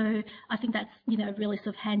 So I think that's a really sort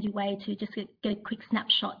of handy way to just get a quick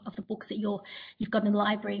snapshot of the books that you've got in the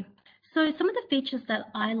library. So some of the features that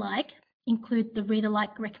I like include the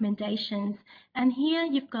reader-like recommendations, and here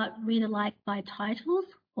you've got reader-like by titles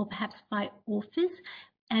or perhaps by authors,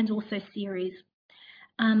 and also series.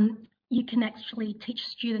 You can actually teach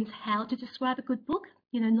students how to describe a good book.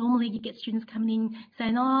 Normally you get students coming in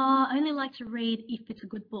saying, oh, I only like to read if it's a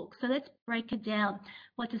good book. So let's break it down.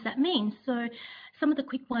 What does that mean? So some of the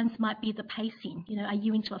quick ones might be the pacing. Are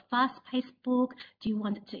you into a fast-paced book? Do you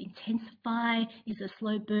want it to intensify? Is it a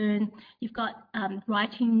slow burn? You've got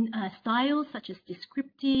writing styles such as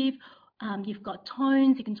descriptive. You've got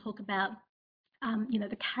tones. You can talk about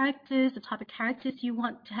the characters, the type of characters you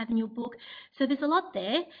want to have in your book. So there's a lot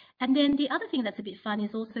there. And then the other thing that's a bit fun is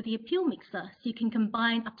also the appeal mixer. So you can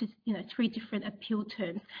combine up to 3 different appeal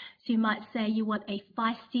terms. So you might say you want a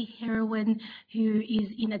feisty heroine who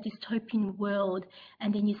is in a dystopian world,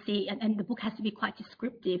 and then you see, and the book has to be quite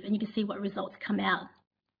descriptive, and you can see what results come out.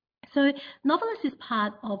 So Novelist is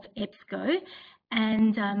part of EBSCO,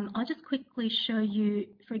 and I'll just quickly show you,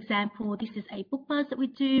 for example, this is a book buzz that we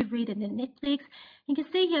do, read and then Netflix. You can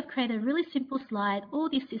see here I've created a really simple slide. All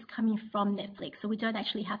this is coming from Netflix, so we don't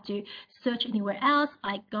actually have to search anywhere else.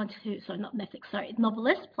 I go into, sorry, not Netflix, sorry,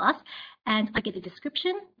 Novelist Plus, and I get the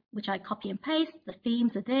description, which I copy and paste. The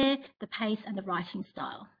themes are there, the pace and the writing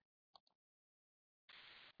style.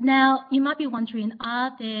 Now, you might be wondering,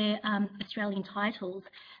 are there Australian titles?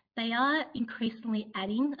 They are increasingly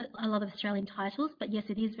adding a lot of Australian titles, but yes,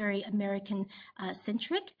 it is very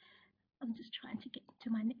American-centric. I'm just trying to get to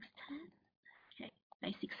my next tab. Okay,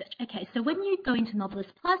 basic search. Okay, so when you go into Novelist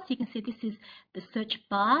Plus, you can see this is the search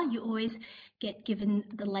bar. You always get given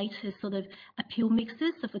the latest sort of appeal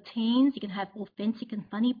mixes. So for teens, you can have authentic and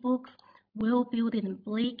funny books, world-building and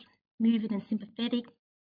bleak, moving and sympathetic,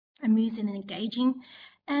 amusing and engaging.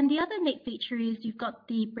 And the other neat feature is you've got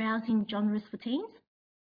the browsing genres for teens.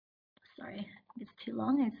 Sorry, it's too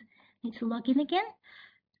long. I need to log in again.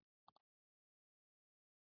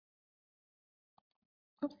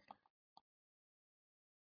 Oops.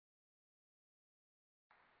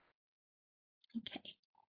 Okay.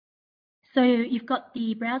 So you've got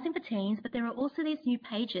the browsing for teens, but there are also these new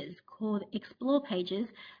pages called Explore pages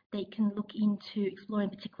that you can look into exploring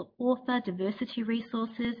particular author, diversity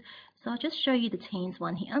resources. So I'll just show you the teens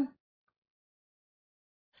one here.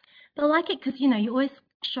 But I like it because, you're always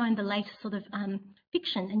showing the latest sort of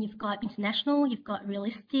fiction, and you've got international, you've got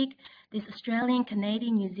realistic, there's Australian,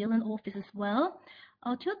 Canadian, New Zealand authors as well.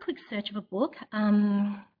 I'll do a quick search of a book,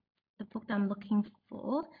 the book that I'm looking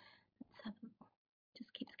for. Let's have a look. It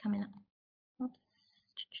just keeps coming up. Oops.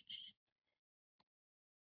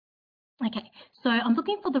 Okay, So I'm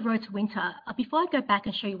looking for the Road to Winter. Before I go back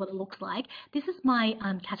and show you what it looks like, this is my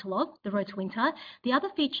catalogue, the Road to Winter. The other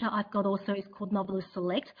feature I've got also is called Novelist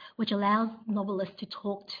Select, which allows novelists to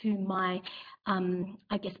talk to my,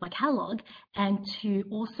 I guess, my catalogue, and to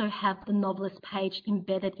also have the novelist page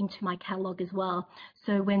embedded into my catalogue as well.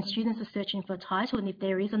 So when students are searching for a title, and if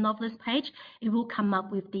there is a novelist page, it will come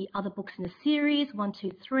up with the other books in the series, 1,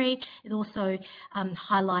 2, 3. It also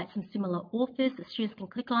highlights some similar authors that students can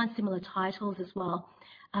click on, similar titles as well.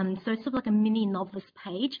 So it's sort of like a mini novelist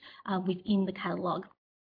page within the catalogue.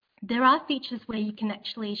 There are features where you can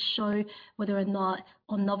actually show whether or not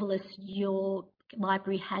on novelist your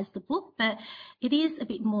library has the book, but it is a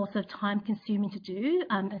bit more sort of time consuming to do.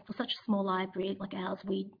 And for such a small library like ours,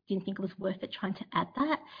 we didn't think it was worth it trying to add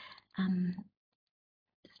that.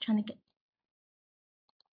 Just trying to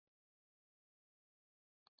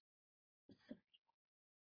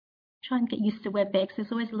get used to WebEx.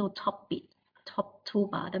 There's always a little top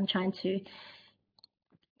toolbar that I'm trying to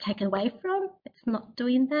take it away from. It's not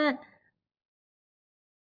doing that.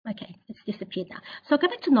 Okay, it's disappeared now. So I'll go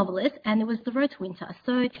back to novelist, and it was the Road to Winter.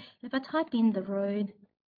 So if I type in the road,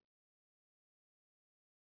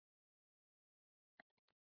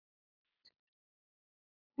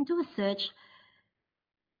 and do a search,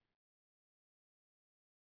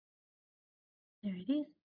 there it is.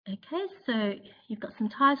 Okay, so you've got some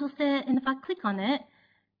titles there, and if I click on it,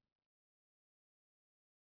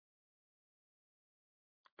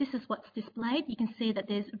 this is what's displayed. You can see that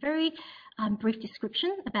there's a very brief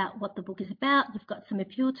description about what the book is about. You've got some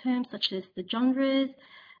appeal terms such as the genres,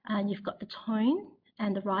 and you've got the tone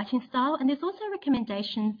and the writing style, and there's also a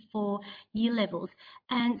recommendation for year levels.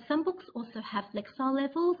 And some books also have Lexile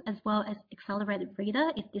levels as well as accelerated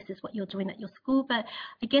reader if this is what you're doing at your school. But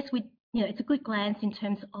I guess it's a good glance in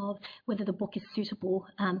terms of whether the book is suitable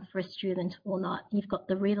for a student or not. You've got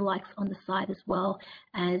the reader likes on the side as well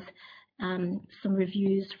as some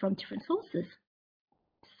reviews from different sources.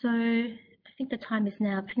 So I think the time is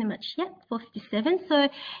now pretty much, 4:57. So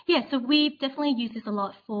yeah, so we definitely use this a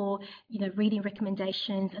lot for, reading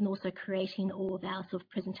recommendations and also creating all of our sort of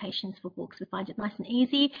presentations for books. We find it nice and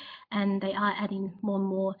easy, and they are adding more and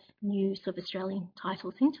more new sort of Australian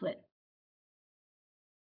titles into it.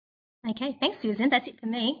 Okay, thanks, Susan. That's it for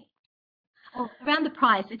me. Oh, around the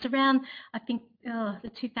price, it's around, I think,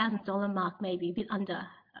 the $2,000 mark, maybe a bit under.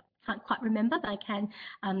 Can't quite remember, but I can,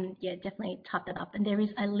 definitely type that up. And there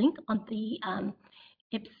is a link on the on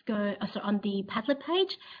the Padlet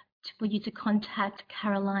page for you to contact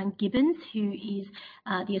Caroline Gibbons, who is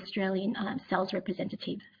the Australian sales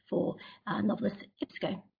representative for novelist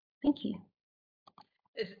EBSCO. Thank you.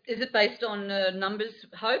 Is it based on numbers,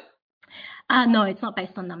 Hope? No, it's not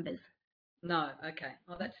based on numbers. No, okay.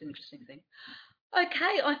 Oh, that's an interesting thing.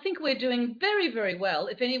 Okay, I think we're doing very, very well.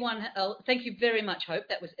 If anyone, thank you very much, Hope.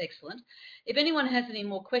 That was excellent. If anyone has any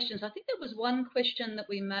more questions, I think there was one question that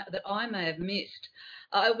I may have missed.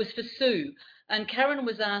 It was for Sue, and Karen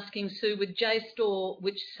was asking Sue, with JSTOR,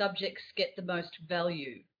 which subjects get the most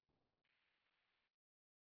value?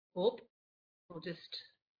 Oop, we'll just.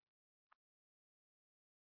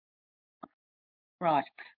 Right.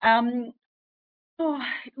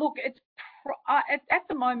 Look, it's at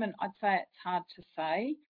the moment, I'd say it's hard to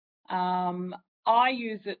say. I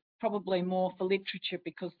use it probably more for literature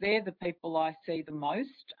because they're the people I see the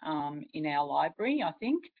most in our library, I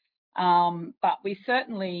think. But we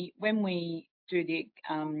certainly, when we do the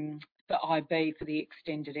IB for the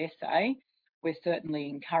extended essay, we're certainly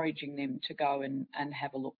encouraging them to go and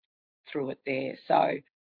have a look through it there. So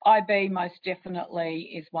IB most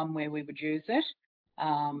definitely is one where we would use it.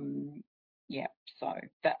 So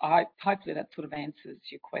that hopefully that sort of answers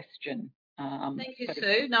your question. Thank you,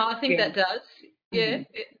 Sue. No, I think that does. Yeah,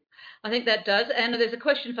 I think that does. And there's a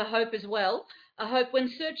question for Hope as well. Hope, when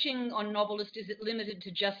searching on novelist, is it limited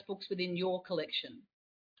to just books within your collection?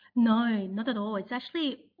 No, not at all. It's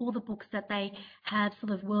actually all the books that they have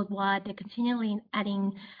sort of worldwide. They're continually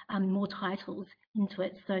adding more titles into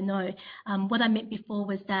it. So no, what I meant before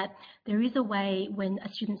was that there is a way when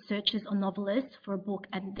a student searches on novelist for a book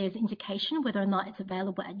and there's indication whether or not it's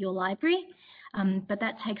available at your library. But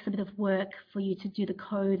that takes a bit of work for you to do the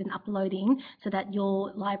code and uploading so that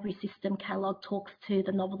your library system catalog talks to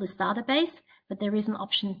the novelist database. But there is an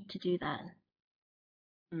option to do that.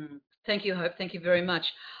 Thank you, Hope. Thank you very much.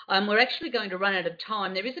 We're actually going to run out of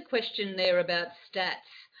time. There is a question there about stats.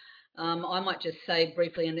 I might just say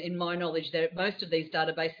briefly, in my knowledge, that most of these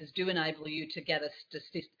databases do enable you to gather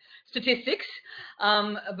statistics,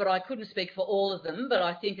 but I couldn't speak for all of them, but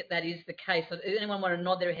I think that is the case. Does anyone want to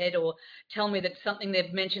nod their head or tell me that something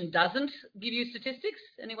they've mentioned doesn't give you statistics?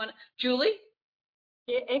 Anyone? Julie?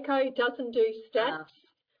 Yeah, Echo doesn't do stats.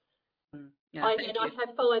 No, I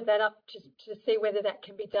have followed that up to see whether that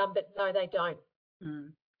can be done, but no, they don't.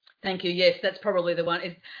 Thank you. Yes, that's probably the one.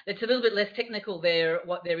 It's a little bit less technical there,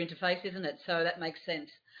 what their interface, isn't it? So that makes sense.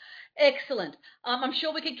 Excellent. I'm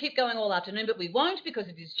sure we could keep going all afternoon, but we won't because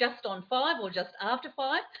it is just on 5 or just after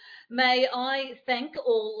 5. May I thank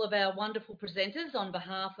all of our wonderful presenters on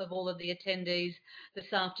behalf of all of the attendees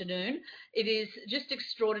this afternoon. It is just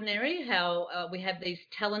extraordinary how we have these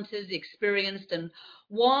talented, experienced and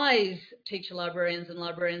wise teacher librarians and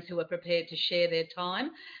librarians who are prepared to share their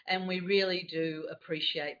time, and we really do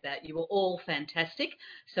appreciate that. You were all fantastic,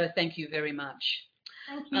 so thank you very much.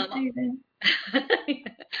 Thank you, Susan.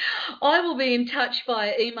 I will be in touch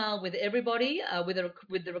via email with everybody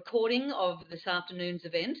with the recording of this afternoon's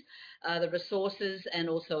event, the resources and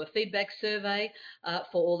also a feedback survey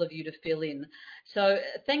for all of you to fill in. So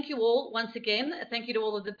thank you all once again. Thank you to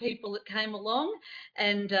all of the people that came along,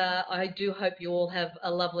 and I do hope you all have a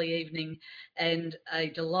lovely evening and a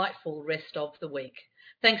delightful rest of the week.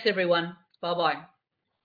 Thanks everyone. Bye-bye.